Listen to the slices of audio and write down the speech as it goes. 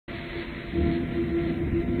Hello?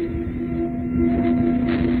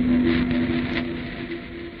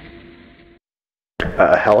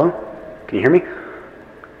 Can you hear me?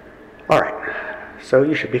 Alright, so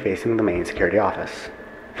you should be facing the main security office.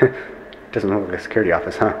 Doesn't look like a security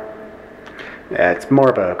office, huh? Yeah, it's more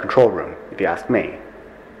of a control room, if you ask me.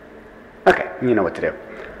 Okay, you know what to do.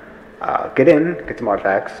 Get in, get some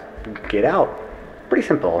artifacts, get out. Pretty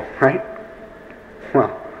simple, right?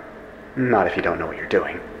 Well, not if you don't know what you're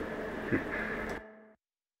doing.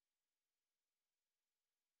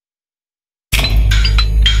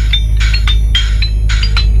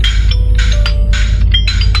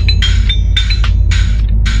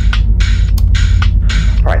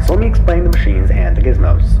 Alright, so let me explain the machines and the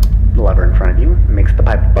gizmos. The lever in front of you makes the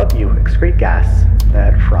pipe above you excrete gas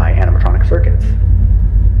that fry animatronic circuits.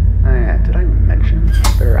 Did I mention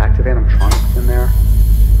there are active animatronics in there?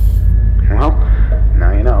 Well,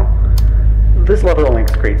 now you know. This lever only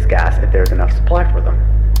excretes gas if there's enough supply for them.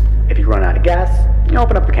 If you run out of gas, you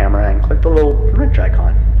open up the camera and click the little wrench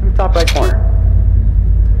icon in the top right corner.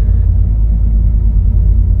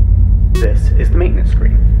 This is the maintenance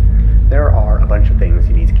screen. There are a bunch of things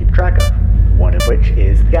you need to keep track of, one of which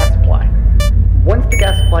is the gas supply. Once the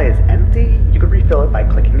gas supply is empty, you can refill it by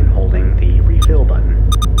clicking and holding the refill button.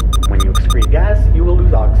 When you excrete gas, you will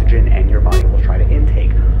lose oxygen and your body will try to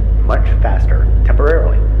intake much faster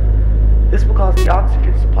temporarily. This will cause the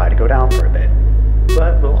oxygen supply to go down for a bit,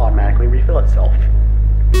 but will automatically refill itself.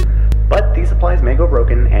 But these supplies may go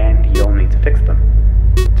broken and you'll need to fix them.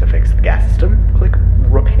 To fix the gas system, click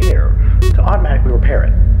Repair to automatically repair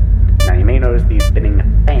it. Now you may notice these spinning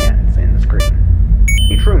fans in the screen.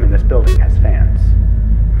 Each room in this building has fans.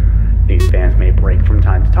 These fans may break from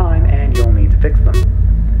time to time and you'll need to fix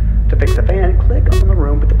them. To fix a fan, click on the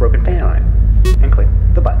room with the broken fan on it, and click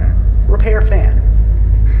the button, Repair Fan.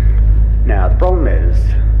 Now the problem is,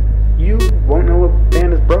 you won't know a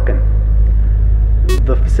fan is broken.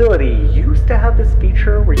 The facility used to have this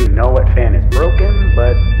feature where you know what fan is broken,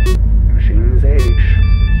 but machines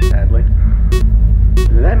age, sadly.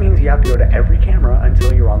 That means you have to go to every camera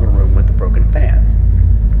until you're on the room with the broken fan.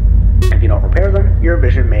 If you don't repair them, your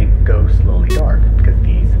vision may go slowly dark, because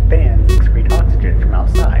these fans excrete oxygen from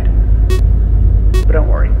outside. But don't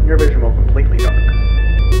worry, your vision will completely dark,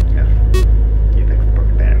 if you fix the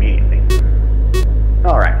broken fan immediately.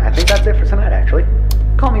 Alright, I think that's it for tonight actually.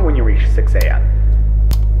 Call me when you reach 6 a.m.